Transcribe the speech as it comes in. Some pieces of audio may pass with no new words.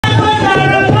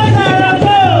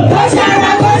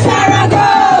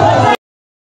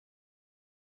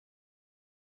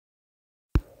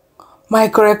My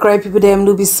correct people, them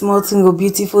no be small thing, a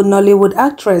beautiful Nollywood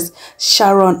actress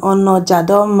Sharon Onoja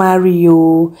don marry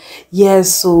you.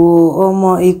 Yes, so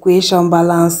omo equation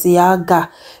Balenciaga,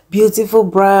 beautiful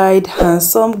bride,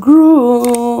 handsome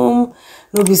groom.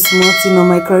 No be small thing, no,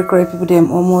 my correct people, them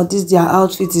omo this their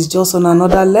outfit is just on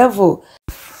another level.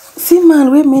 See man,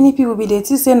 where many people be there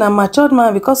say na matured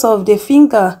man because of the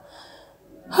finger.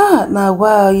 Now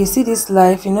wow, you see this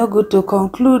life, you know, good to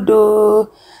conclude though.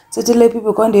 Certainly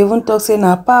people can't even talk say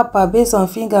na papa based on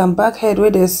finger and back head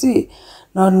where they see,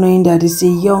 not knowing that it's a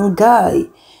young guy.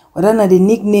 Whether na the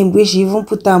nickname which she even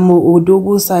put am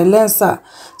Odogwu Silencer.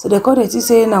 So they call it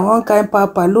say na one kind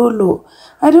papa lolo.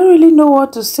 I don't really know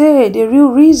what to say, the real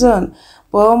reason.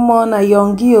 But na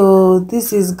youngie, oh,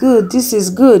 this is good, this is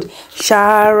good.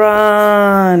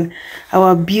 Sharon,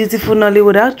 our beautiful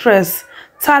Nollywood actress.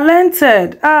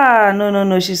 Talented.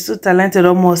 No, she's so talented.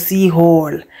 Almost see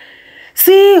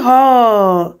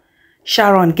her.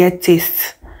 Sharon get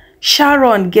taste.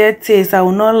 Sharon get taste. I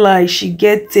will not lie, she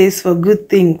get taste for good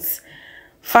things.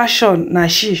 Fashion, na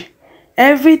she.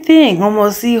 Everything,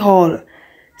 almost see her.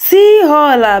 See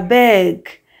her, I beg.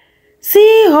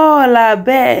 See her, I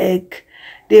beg.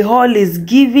 The hall is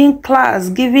giving class,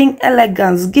 giving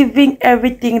elegance, giving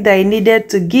everything that I needed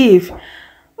to give.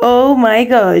 Oh my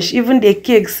gosh, even the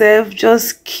cake itself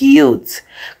just cute,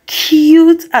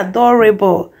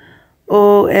 adorable.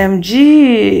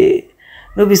 OMG.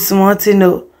 No be smart, you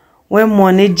know, when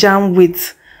money jam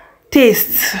with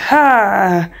taste.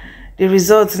 The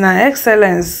results now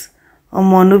excellence.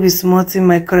 No be smart in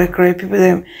my correct people,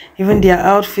 them even their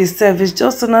outfit self is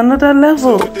just on another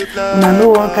level. I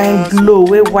know one kind glow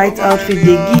where white outfit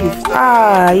they give.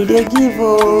 They give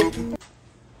oh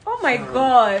my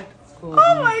god.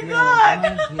 Oh my god!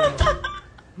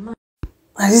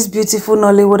 And this beautiful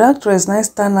Nollywood actress now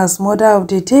stand as mother of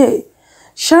the day.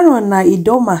 Sharon na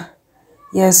Idoma.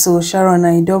 Yes, so Sharon na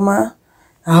Idoma.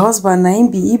 Her husband na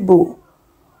him be Igbo.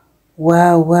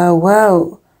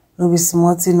 Wow. No be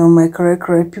small thing on my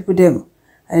correct people them.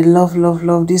 I love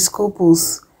these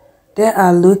couples. They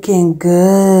are looking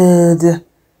good.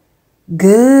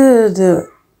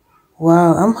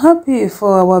 Wow, I'm happy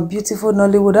for our beautiful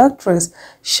Nollywood actress,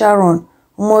 Sharon.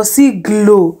 Must see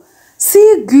glow.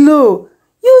 See glow.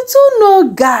 You too know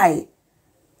guy.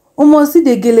 Almost see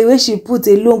the gele where she put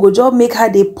alone go just make her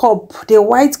the pop. The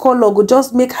white color go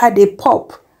just make her the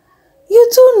pop. You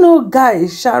too know guy,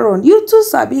 Sharon. You too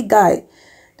sabi guy.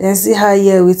 Then see her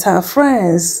here with her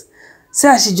friends. See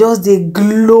how she just they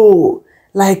glow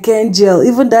like angel.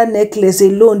 Even that necklace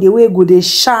alone, the way go they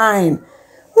shine.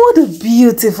 What a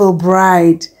beautiful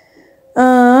bride.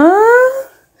 Alright,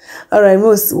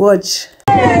 most watch.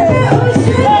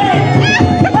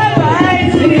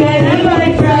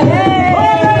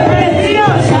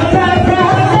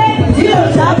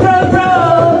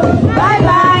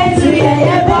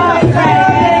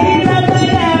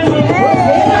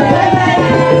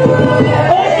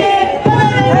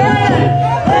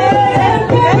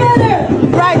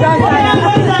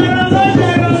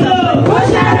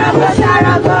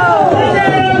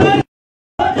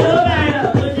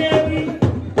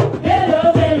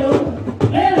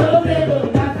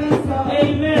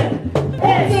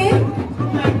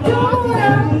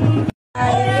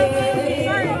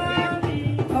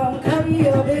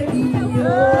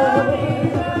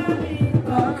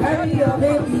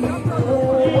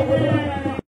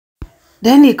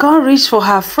 Then he can't reach for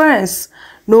her friends.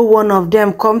 No one of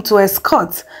them come to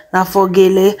escort. Now for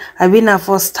gele, I mean na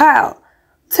for style.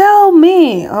 Tell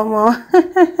me, hey,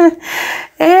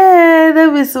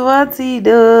 that be smarty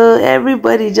though.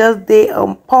 Everybody just they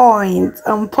on point.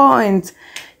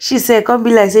 She said, come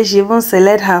be like say she even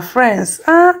select her friends.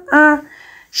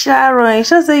 Sharon, you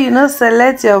should say you know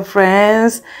select your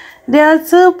friends. They are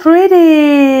too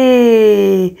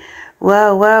pretty.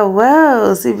 Wow.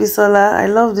 Sibisola, I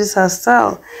love this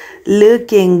hairstyle.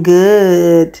 Looking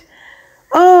good.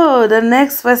 Oh, the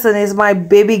next person is my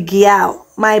baby girl.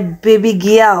 Nancy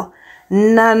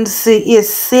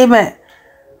Isime.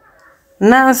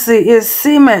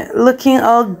 Looking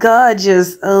all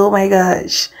gorgeous. Oh my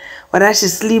gosh. Whether she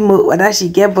slim, whether she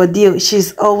get body,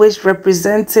 she's always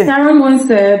representing. Sharon once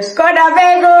said, God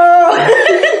Abego.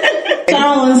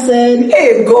 Sharon once said,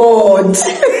 hey God.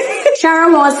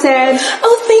 Sharon once said,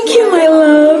 oh, thank you, my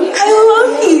love. I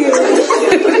love you.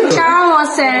 Sharon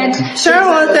once said,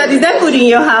 is there food in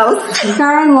your house?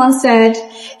 Sharon once said,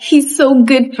 he's so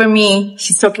good for me.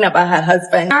 She's talking about her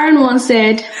husband. Sharon once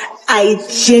said, I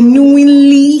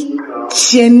genuinely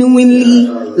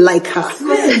like her.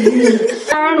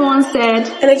 Sharon once said,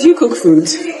 and if you cook food,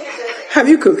 have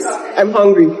you cooked? I'm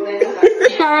hungry.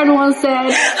 Sharon Sharon once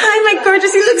said, "Hi, my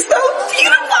gorgeous, you look so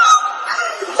beautiful."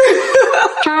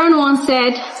 Sharon once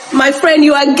said, "My friend,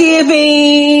 you are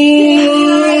giving."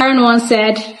 Sharon once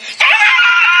said,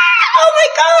 "Oh my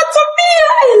God, Sophia,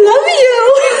 I love you."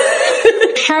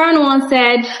 Sharon once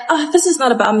said, "Oh, this is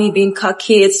not about me being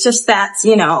cocky. It's just that,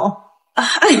 you know."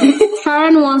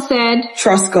 Sharon once said,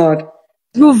 "Trust God."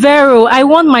 Vero, I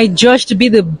want my judge to be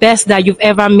the best that you've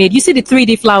ever made. You see the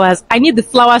 3D flowers? I need the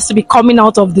flowers to be coming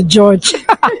out of the judge.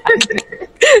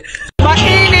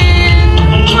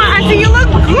 Auntie, you look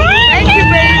good. Thank you,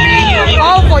 baby.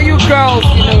 All for you girls,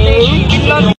 you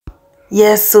know.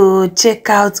 Yes, so check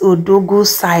out Odogwu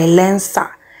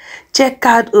Silencer. Check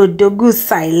out Odogwu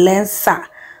Silencer.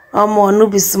 No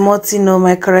be smart, you know,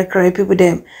 my correct people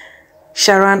them.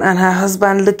 Sharon and her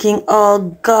husband looking all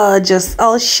gorgeous,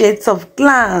 all shades of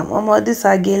glam. This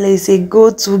agele is a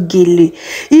go-to gele.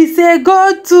 It's a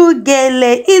go-to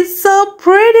gele. It's so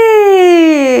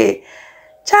pretty.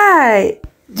 Chai,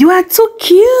 you are too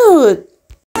cute.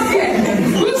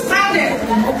 Who started?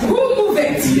 Who moved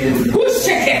it? Who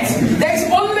shake it? There's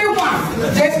only one.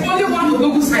 There's only one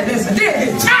Odogwu Silencer. There,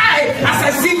 chai, as I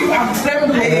see you, I'm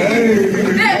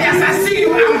trembling. There, as I see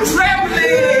you, I'm trembling.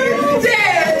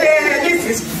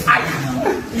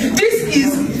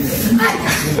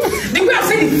 The way I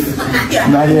said it,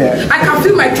 not yet. I can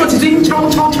feel my throat is doing chow.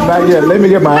 Not yet. Let me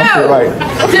get my answer right.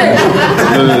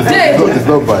 It's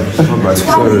nobody.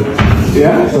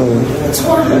 Yeah.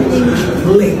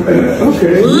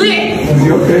 Okay. Lit.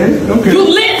 You okay? Okay. You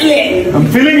lit. I'm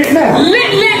feeling it now.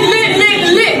 Lit.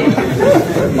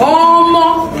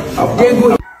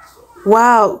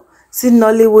 Wow. See,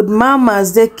 Nollywood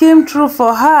mamas, they came through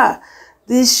for her.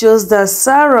 This shows that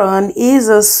Sharon is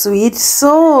a sweet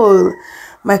soul.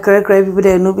 My correct people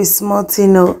there no be smart, you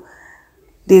know.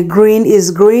 The green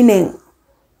is greening.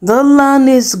 The land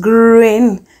is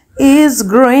green.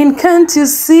 Can't you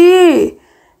see?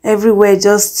 Everywhere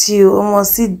just you.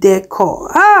 Almost see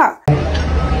decor.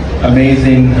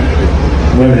 Amazing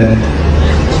women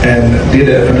and did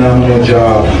a phenomenal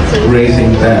job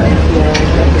raising them.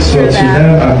 So to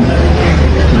them, I'm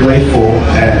grateful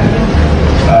and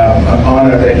I'm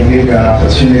honored that you gave me an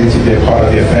opportunity to be a part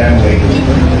of your family.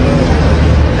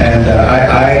 And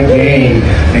I gained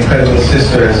incredible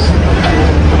sisters,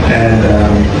 and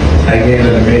I gained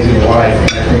an amazing wife,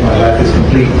 and I think my life is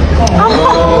complete.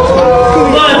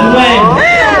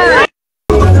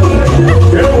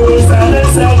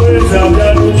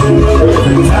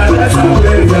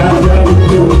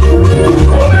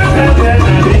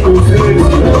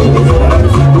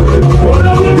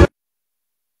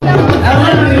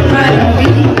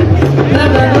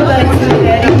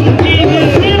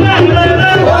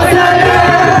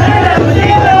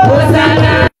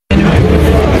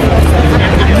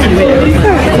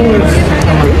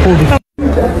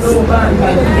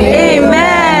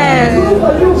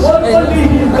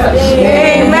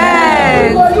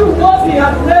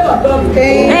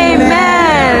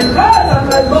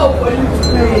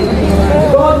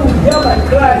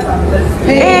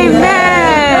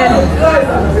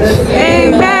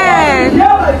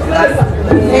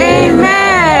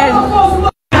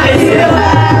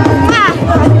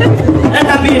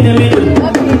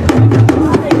 Amen.